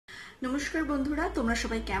নমস্কার বন্ধুরা, তোমরা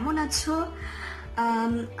সবাই কেমন আছো?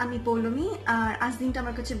 আমি পৌলমী। আর আজ দিনটা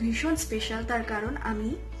আমার কাছে ভীষণ স্পেশাল, তার কারণ আমি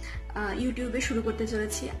ইউটিউবে শুরু করতে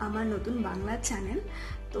চলেছি আমার নতুন বাংলা চ্যানেল।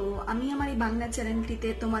 তো আমি আমার এই বাংলা চ্যানেলটিতে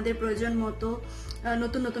তোমাদের প্রয়োজন মতো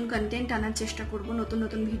নতুন নতুন কন্টেন্ট আনার চেষ্টা করব, নতুন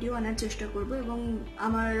নতুন ভিডিও আনার চেষ্টা করব এবং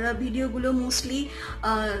আমার ভিডিওগুলো মোস্টলি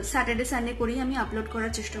স্যাটারডে সানডে করেই আমি আপলোড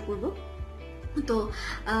করার চেষ্টা করব। তো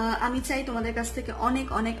আমি চাই তোমাদের কাছ থেকে অনেক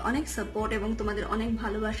অনেক অনেক সাপোর্ট এবং তোমাদের অনেক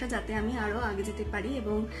ভালোবাসা, যাতে আমি আরো আগে যেতে পারি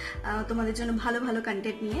এবং তোমাদের জন্য ভালো ভালো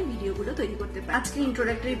কন্টেন্ট নিয়ে ভিডিওগুলো তৈরি করতে পারি। আজকে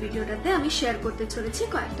ইন্ট্রোডাক্টরি ভিডিওটাতে আমি শেয়ার করতে চলেছি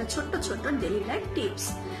কয়েকটা ছোট্ট ছোট্ট ডেইলি লাইফ টিপস,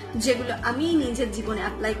 যেগুলো আমি নিজের জীবনে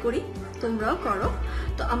অ্যাপ্লাই করি, তোমরাও করো।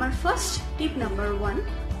 তো আমার ফার্স্ট টিপ নাম্বার 1,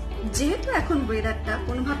 যেহেতু এখন ওয়েদারটা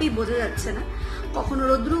কোনোভাবেই বোঝা যাচ্ছে না, কখনো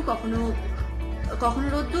রোদ্রু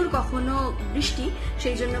কখনো বৃষ্টি,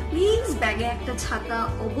 সেই জন্য প্লিজ ব্যাগে একটা ছাতা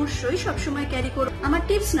অবশ্যই সবসময় ক্যারি করো। আমার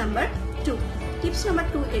টিপস নাম্বার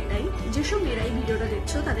 2 এটাই, যেসব মেয়েরা এই ভিডিওটা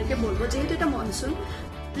দেখছো তাদেরকে বলবো, যেহেতু এটা মনসুন,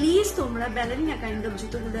 প্লিজ তোমরা ব্যালেরিনা কাইন্ড অফ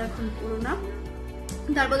জুতোগুলো এখন পরো না,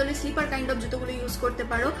 তার বদলে স্লিপার কাইন্ড অফ জুতোগুলো ইউজ করতে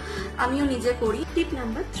পারো। আমিও নিজে করি। টিপ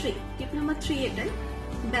নাম্বার 3 এটাই,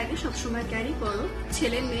 ব্যাগে সবসময় ক্যারি করো,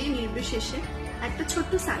 ছেলে মেয়ে নির্বিশেষে, একটা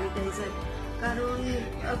ছোট্ট স্যানিটাইজার। কারণ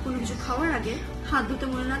কোনো কিছু খাওয়ার আগে হাত ধুতে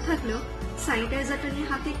মনে না থাকলেও স্যানিটাইজারটা নিয়ে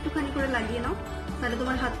হাতে একটুখানি করে লাগিয়ে নাও, তাহলে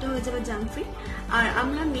তোমার হাতটা হয়ে যাবে জার্ম ফ্রি। আর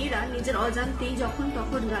আমরা মেয়েরা নিজের অজান্তেই যখন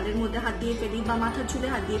তখন গালের মধ্যে হাত দিয়ে ফেলি বা মাথার চুলে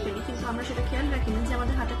হাত দিয়ে ফেলি, কিন্তু আমরা সেটা খেয়াল রাখি না যে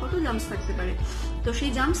আমাদের হাতে কত জার্মস থাকতে পারে। তো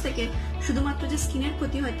সেই জার্মস থেকে শুধুমাত্র যে স্কিনের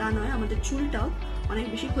ক্ষতি হয় তা নয়, আমাদের চুলটাও অনেক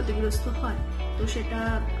বেশি ক্ষতিগ্রস্ত হয়। তো সেটা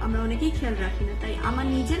আমরা অনেকেই খেয়াল রাখি না। তাই আমার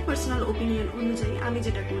নিজের পার্সোনাল ওপিনিয়ন অনুযায়ী আমি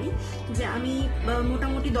যেটা করি, যে আমি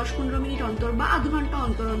মোটামুটি 10-15 মিনিট অন্তর বা আধ ঘন্টা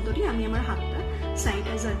অন্তর অন্তরই আমি আমার হাতটা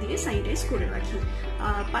স্যানিটাইজার দিয়ে স্যানিটাইজ করে রাখি।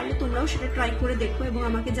 পারলে তোমরাও সেটা ট্রাই করে দেখো এবং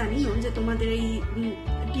আমাকে জানিও যে তোমাদের এই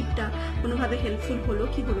টিপটা কোনোভাবে হেল্পফুল হলো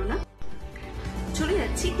কি হলো না। চলে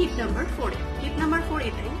যাচ্ছি টিপ নাম্বার 4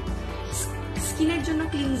 এটাই, স্কিনের জন্য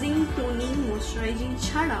ক্লিনজিং, টোনিং, ময়শ্চারাইজিং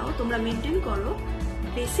ছাড়াও তোমরা মেনটেন করো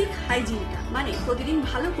বেসিক হাইজিনটা। মানে প্রতিদিন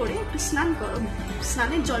ভালো করে একটু স্নান করো,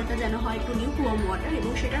 স্নানের জলটা যেন হয় একটু লিউকওয়ার্ম ওয়াটার,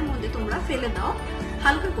 এবং সেটার মধ্যে তোমরা ফেলে দাও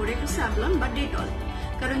হালকা করে একটু স্যাভলন বা ডেটল।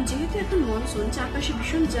 কারণ যেহেতু এখন মনসুন, চারপাশে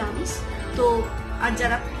ভীষণ জার্মস, তো আর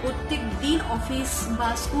যারা প্রত্যেক দিন অফিস বা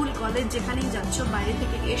স্কুল কলেজ যেখানেই যাচ্ছ, বাইরে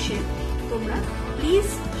থেকে এসে তোমরা প্লিজ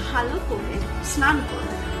ভালো করে স্নান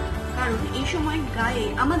করো। কারণ এই সময় গায়ে,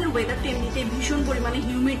 আমাদের ওয়েদারটা এমনিতে ভীষণ পরিমাণে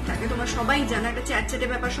হিউমিড থাকে, তোমরা সবাই জানো, একটা চ্যাটচ্যাটে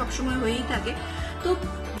ব্যাপার সবসময় হয়েই থাকে। তো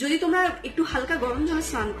যদি তোমরা একটু হালকা গরম জলে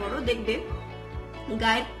স্নান করো, দেখবে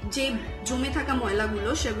গায়ে যে জমে থাকা ময়লাগুলো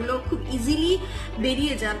সেগুলো খুব ইজিলি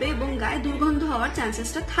বেরিয়ে যাবে এবং গায়ে দুর্গন্ধ হওয়ার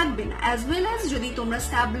চান্সেসটা থাকবে না। অ্যাজ ওয়েল অ্যাজ যদি তোমরা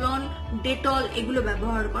স্যাভলন, ডেটল এগুলো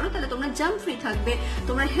ব্যবহার করো, তাহলে তোমরা জার্ম ফ্রি থাকবে,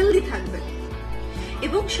 তোমরা হেলদি থাকবে,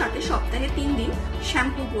 এবং সাথে সপ্তাহে 3 দিন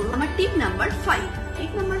শ্যাম্পু করো। আমার টিপ নাম্বার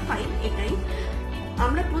 5 এটাই,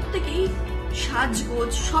 আমরা প্রত্যেকেই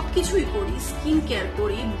সাজগোজ সবকিছুই করি, স্কিন কেয়ার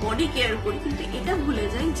করি, বডি কেয়ার করি, কিন্তু এটা ভুলে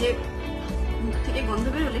যাই যে মুখ থেকে গন্ধ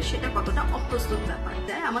বেরোলে সেটা কতটা অপ্রস্তুত ব্যাপার।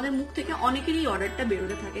 তাই আমাদের মুখ থেকে অনেকেরই অর্ডারটা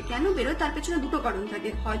বেরোতে থাকে। কেন বেরোয়? তার পেছনে 2টো কারণ থাকে।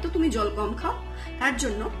 হয়তো তুমি জল কম খাও, তার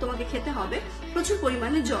জন্য তোমাকে খেতে হবে প্রচুর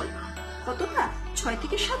পরিমাণে জল। কতটা? 6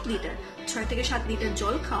 থেকে 7 লিটার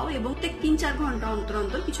জল খাও, এবং 3-4 ঘন্টা অন্তর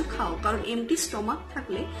অন্তর কিছু খাও। কারণ এমটি স্টমাক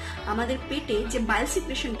থাকলে আমাদের পেটে যে বাইল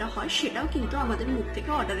সিক্রেশনটা হয় সেটাও কিন্তু আমাদের মুখ থেকে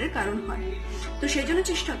অর্ডারের কারণ হয়। তো সেই জন্য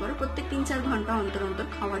চেষ্টা করো প্রত্যেক 3-4 ঘন্টা অন্তর অন্তর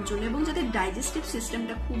খাওয়ার জন্য। এবং যাদের ডাইজেস্টিভ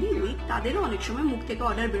সিস্টেমটা খুবই উইক, তাদেরও অনেক সময় মুখ থেকে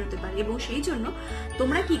অর্ডার বেরোতে পারে, এবং সেই জন্য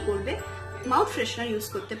তোমরা কি করবে, মাউথ ফ্রেশনার ইউজ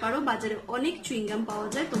করতে পারো। বাজারে অনেক চুইংগাম পাওয়া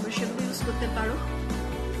যায়, তোমরা সেগুলো ইউজ করতে পারো।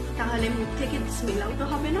 তাহলে মুখ থেকে স্মেল আউটও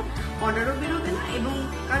হবে না, অর্ডারও বেরোবে না, এবং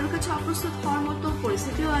কারোর কাছে অপ্রস্তুত হওয়ার মতো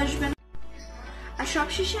পরিস্থিতিও আসবে না। আর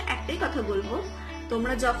সবশেষে একটাই কথা বলবো,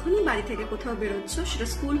 তোমরা যখনই বাড়ি থেকে কোথাও বেরোচ্ছ, সেটা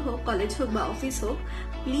স্কুল হোক, কলেজ হোক বা অফিস হোক,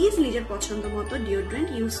 প্লিজ নিজের পছন্দ মতো ডিওড্রেন্ট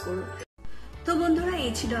ইউজ করো। তো বন্ধুরা,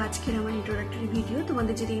 এই ছিল আজকের আমার ইন্ট্রোডাক্টরি ভিডিও।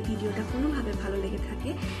 তোমাদের যদি এই ভিডিওটা কোনোভাবে ভালো লেগে থাকে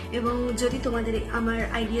এবং যদি তোমাদের আমার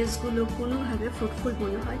আইডিয়াসগুলো কোনোভাবে ফ্রুটফুল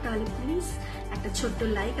মনে হয়, তাহলে প্লিজ একটা ছোট্ট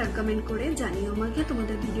লাইক আর কমেন্ট করে জানিও আমাকে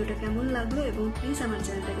তোমাদের ভিডিওটা কেমন লাগলো, এবং প্লিজ আমার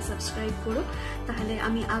চ্যানেলটাকে সাবস্ক্রাইব করো। তাহলে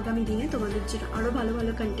আমি আগামী দিনে তোমাদের জন্য আরো ভালো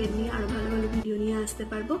ভালো কন্টেন্ট নিয়ে, আরো ভালো ভালো ভিডিও নিয়ে আসতে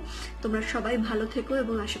পারবো। তোমরা সবাই ভালো থেকো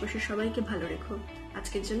এবং আশেপাশের সবাইকে ভালো রেখো।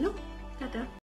 আজকের জন্য টাটা।